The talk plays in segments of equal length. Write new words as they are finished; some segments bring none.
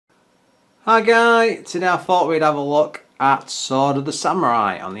Hi guys, today I thought we'd have a look at Sword of the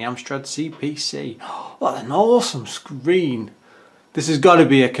Samurai on the Amstrad CPC. What an awesome screen. This has got to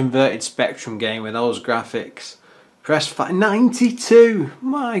be a converted Spectrum game with those graphics. Press 92,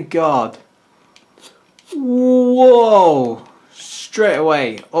 my god. Whoa, straight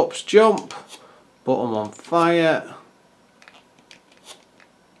away, ups jump, bottom on fire.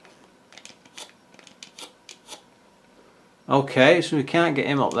 Okay, so we can't get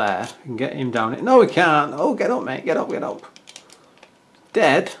him up there. We can get him down. No, we can't. Oh, get up, mate. Get up, get up.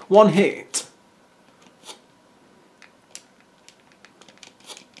 Dead. One hit.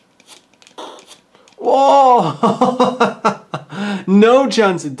 Whoa! No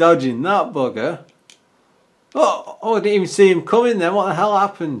chance of dodging that bugger. Oh, I didn't even see him coming then. What the hell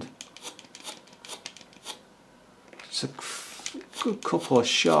happened? It's a good couple of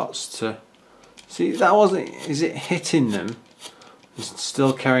shots to... See, that wasn't... Is it hitting them? It's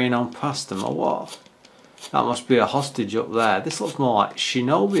still carrying on past them or what? That must be a hostage up there. This looks more like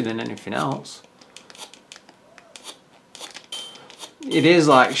Shinobi than anything else. It is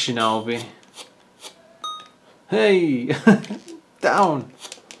like Shinobi. Hey! Down!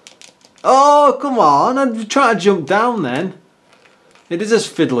 Oh, come on! I'm trying to jump down then. It is as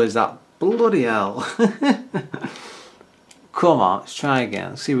fiddly as that. Bloody hell. Come on, let's try again.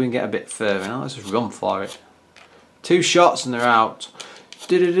 Let's see if we can get a bit further. Now let's just run for it. 2 shots and they're out.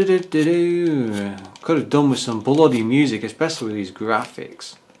 Could have done with some bloody music, especially with these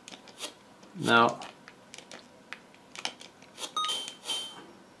graphics. No.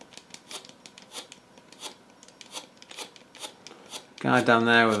 Guy down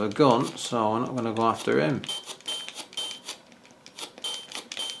there with a gun, so we're not going to go after him.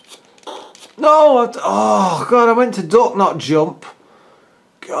 No! Oh god, I went to duck, not jump.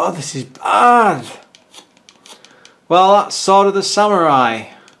 God, this is bad. Well, that's Sword of the Samurai.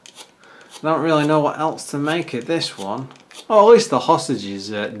 I don't really know what else to make of this one. Oh, at least the hostages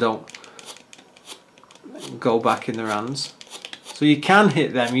don't go back in their hands. So you can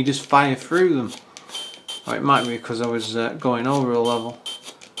hit them, you just fire through them. Or it might be because I was going over a level.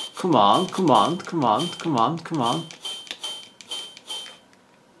 Come on, come on, come on, come on, come on.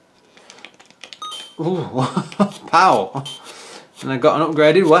 Ooh, pow! And I got an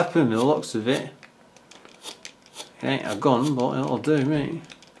upgraded weapon with the looks of it. It ain't a gun, but it'll do me.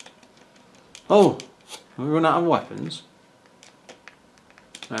 Oh, we run out of weapons.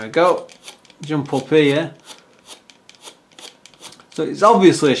 There we go. Jump up here. So it's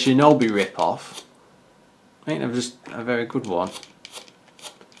obviously a Shinobi rip-off. Ain't just a very good one.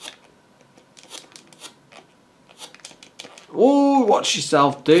 Oh, watch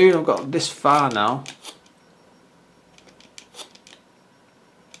yourself, dude. I've got this far now.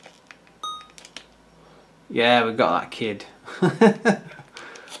 Yeah, we got that kid.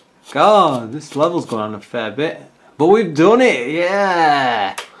 God, this level's going on a fair bit. But we've done it,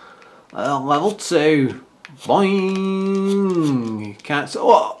 yeah! Level 2. Boing! Can't...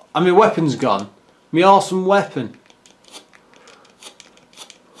 Oh, I mean, weapon's gone. My awesome weapon.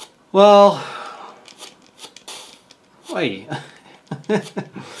 Well... Wait.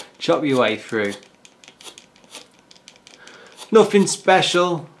 Chop your way through. Nothing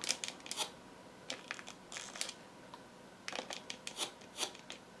special.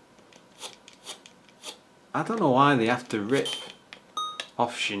 I don't know why they have to rip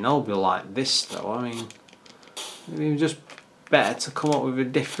off Shinobi like this though. I mean, it'd be just better to come up with a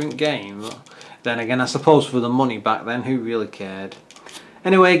different game. But then again, I suppose for the money back then, who really cared?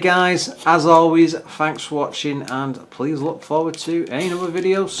 Anyway guys, as always, thanks for watching and please look forward to another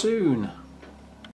video soon.